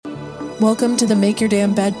Welcome to the Make Your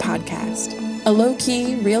Damn Bed podcast, a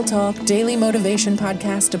low-key, real talk, daily motivation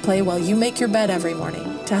podcast to play while you make your bed every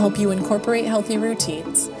morning to help you incorporate healthy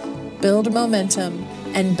routines, build momentum,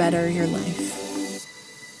 and better your life.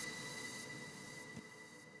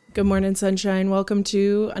 Good morning, sunshine. Welcome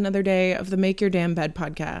to another day of the Make Your Damn Bed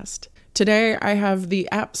podcast. Today, I have the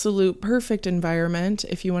absolute perfect environment.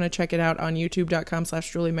 If you want to check it out on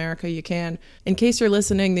youtube.com/JulieMerica, you can. In case you're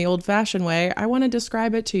listening the old-fashioned way, I want to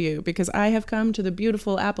describe it to you because I have come to the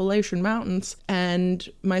beautiful Appalachian Mountains and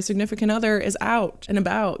my significant other is out and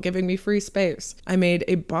about giving me free space. I made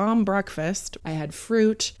a bomb breakfast. I had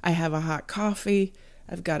fruit. I have a hot coffee.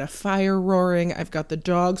 I've got a fire roaring. I've got the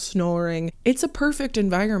dog snoring. It's a perfect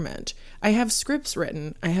environment. I have scripts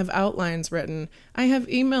written. I have outlines written. I have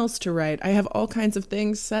emails to write. I have all kinds of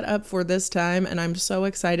things set up for this time, and I'm so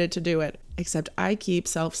excited to do it. Except I keep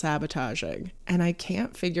self-sabotaging, and I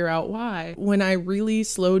can't figure out why. When I really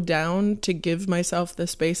slowed down to give myself the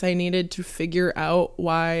space I needed to figure out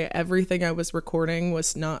why everything I was recording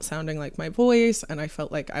was not sounding like my voice, and I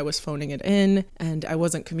felt like I was phoning it in, and I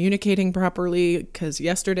wasn't communicating properly, because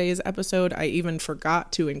yesterday's episode, I even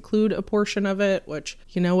forgot to include a portion of it, which,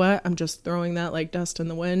 you know what, I'm just throwing that like dust in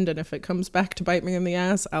the wind, and if it comes back to bite me in the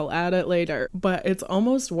ass, I'll add it later. But it's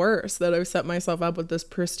almost worse that I've set myself up with this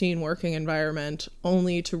pristine working environment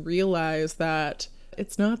only to realize that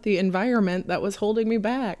it's not the environment that was holding me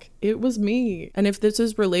back. It was me. And if this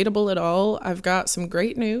is relatable at all, I've got some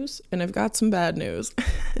great news and I've got some bad news.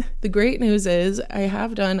 The great news is I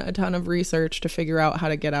have done a ton of research to figure out how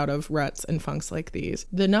to get out of ruts and funks like these.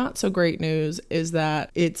 The not so great news is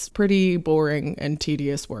that it's pretty boring and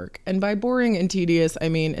tedious work. And by boring and tedious, I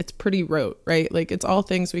mean it's pretty rote, right? Like it's all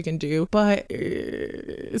things we can do, but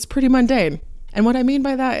it's pretty mundane. And what I mean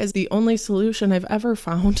by that is the only solution I've ever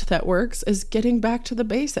found that works is getting back to the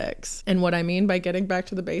basics. And what I mean by getting back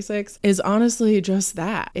to the basics is honestly just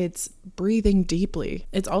that. It's breathing deeply.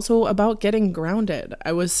 It's also about getting grounded.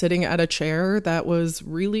 I was sitting at a chair that was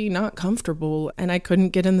really not comfortable and I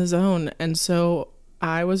couldn't get in the zone. And so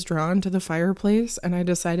I was drawn to the fireplace and I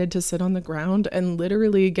decided to sit on the ground, and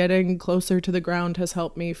literally getting closer to the ground has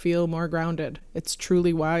helped me feel more grounded. It's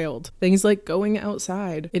truly wild. Things like going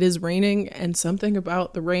outside. It is raining and something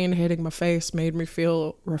about the rain hitting my face made me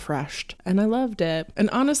feel refreshed, and I loved it. And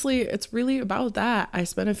honestly, it's really about that. I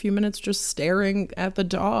spent a few minutes just staring at the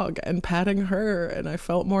dog and patting her, and I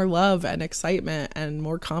felt more love and excitement and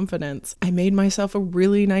more confidence. I made myself a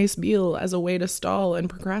really nice meal as a way to stall and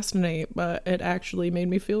procrastinate, but it actually made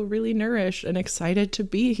me feel really nourished and excited to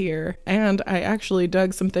be here. And I actually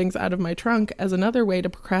dug some things out of my trunk as another way to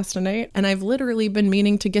procrastinate, and I've literally been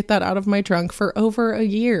meaning to get that out of my trunk for over a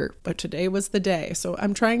year, but today was the day. So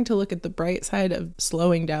I'm trying to look at the bright side of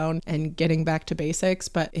slowing down and getting back to basics.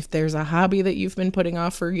 But if there's a hobby that you've been putting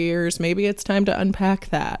off for years, maybe it's time to unpack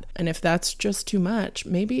that. And if that's just too much,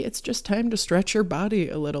 maybe it's just time to stretch your body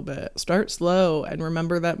a little bit. Start slow and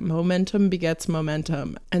remember that momentum begets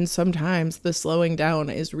momentum. And sometimes the slowing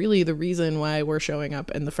down is really the reason why we're showing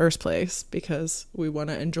up in the first place, because we want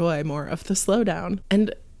to enjoy more of the slowdown.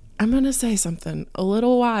 And I'm going to say something a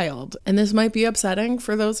little wild, and this might be upsetting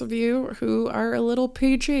for those of you who are a little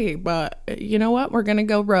PG, but you know what? We're going to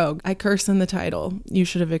go rogue. I curse in the title. You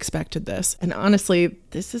should have expected this. And honestly,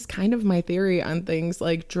 this is kind of my theory on things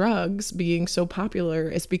like drugs being so popular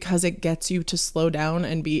is because it gets you to slow down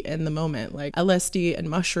and be in the moment. Like LSD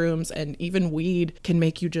and mushrooms and even weed can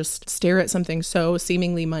make you just stare at something so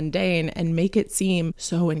seemingly mundane and make it seem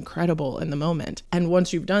so incredible in the moment. And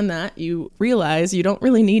once you've done that, you realize you don't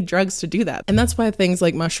really need drugs to do that. And that's why things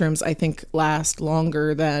like mushrooms, I think, last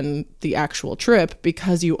longer than the actual trip,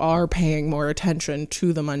 because you are paying more attention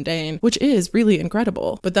to the mundane, which is really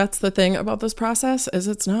incredible. But that's the thing about this process, is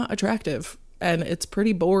it's not attractive and it's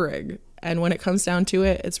pretty boring. And when it comes down to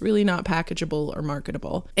it, it's really not packageable or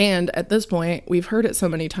marketable. And at this point, we've heard it so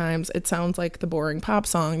many times, it sounds like the boring pop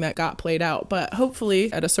song that got played out. But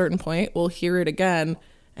hopefully at a certain point, we'll hear it again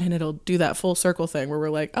and it'll do that full circle thing where we're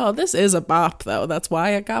like, oh, this is a bop though. That's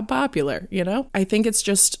why it got popular, you know? I think it's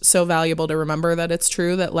just so valuable to remember that it's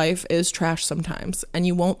true that life is trash sometimes, and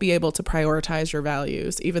you won't be able to prioritize your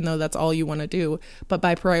values, even though that's all you want to do. But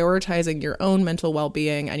by prioritizing your own mental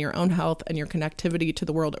well-being and your own health and your connectivity to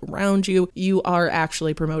the world around you, you are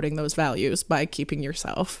actually promoting those values by keeping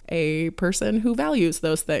yourself a person who values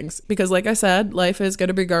those things. Because like I said, life is going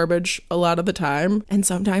to be garbage a lot of the time, and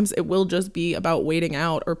sometimes it will just be about waiting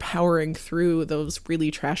out or powering through those really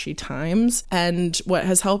trashy times. And what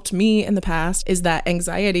has helped me in the past is that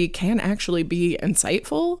anxiety can actually be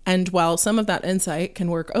insightful. And while some of that insight can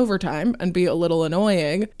work overtime and be a little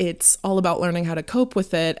annoying, it's all about learning how to cope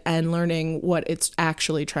with it and learning what it's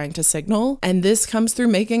actually trying to signal. And this comes through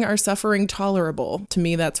making our suffering tolerable. To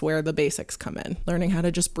me, that's where the basics come in. Learning how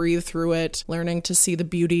to just breathe through it, learning to see the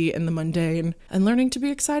beauty in the mundane, and learning to be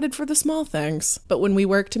excited for the small things. But when we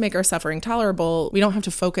work to make our suffering tolerable, we don't have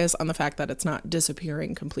to focus on the fact that it's not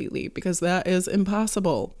disappearing completely, because that is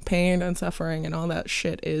impossible. Pain and suffering and all that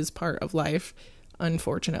shit is part of life,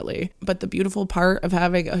 unfortunately. But the beautiful part of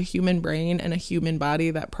having a human brain and a human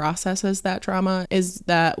body that processes that trauma is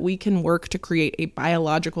that we can work to create a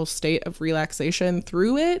biological state of relaxation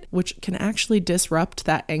through it, which can actually disrupt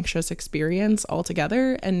that anxious experience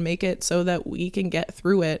altogether and make it so that we can get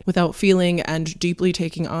through it without feeling and deeply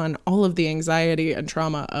taking on all of the anxiety and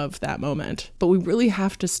trauma of that moment. But we really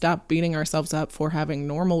have to stop beating ourselves up for having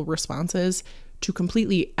normal responses to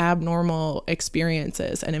completely abnormal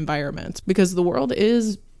experiences and environments, because the world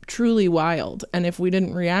is truly wild. And if we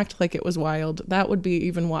didn't react like it was wild, that would be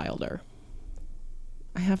even wilder.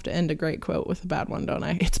 I have to end a great quote with a bad one, don't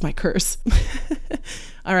I? It's my curse.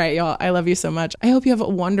 All right, y'all, I love you so much. I hope you have a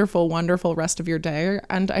wonderful, wonderful rest of your day.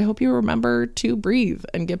 And I hope you remember to breathe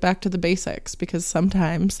and get back to the basics, because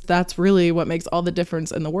sometimes that's really what makes all the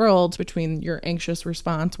difference in the world between your anxious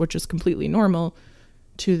response, which is completely normal,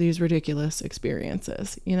 to these ridiculous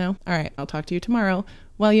experiences, you know? All right, I'll talk to you tomorrow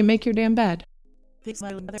while you make your damn bed.